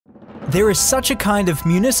There is such a kind of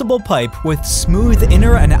municipal pipe with smooth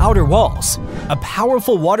inner and outer walls, a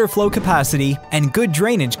powerful water flow capacity, and good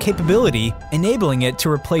drainage capability, enabling it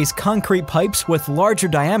to replace concrete pipes with larger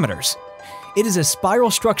diameters. It is a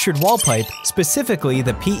spiral-structured wall pipe, specifically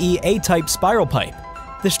the PE A-type spiral pipe.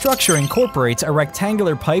 The structure incorporates a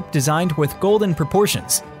rectangular pipe designed with golden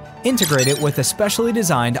proportions, integrated with a specially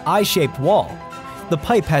designed eye-shaped wall. The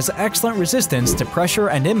pipe has excellent resistance to pressure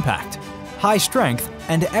and impact, high strength,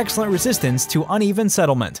 and excellent resistance to uneven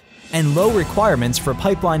settlement, and low requirements for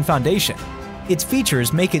pipeline foundation. Its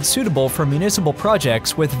features make it suitable for municipal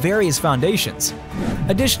projects with various foundations.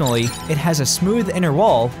 Additionally, it has a smooth inner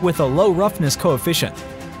wall with a low roughness coefficient.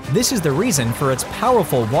 This is the reason for its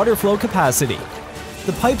powerful water flow capacity.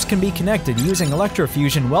 The pipes can be connected using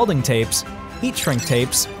electrofusion welding tapes, heat shrink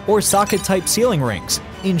tapes, or socket-type sealing rings,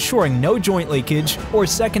 ensuring no joint leakage or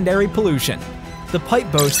secondary pollution. The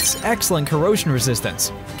pipe boasts excellent corrosion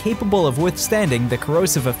resistance, capable of withstanding the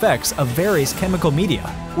corrosive effects of various chemical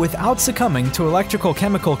media without succumbing to electrical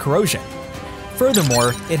chemical corrosion. Furthermore,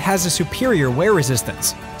 it has a superior wear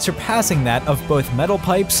resistance, surpassing that of both metal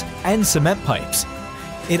pipes and cement pipes.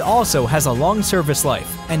 It also has a long service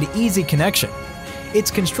life and easy connection.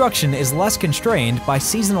 Its construction is less constrained by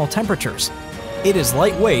seasonal temperatures. It is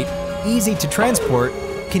lightweight, easy to transport,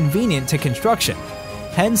 convenient to construction,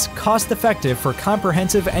 hence cost-effective for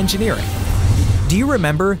comprehensive engineering. Do you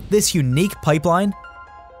remember this unique pipeline?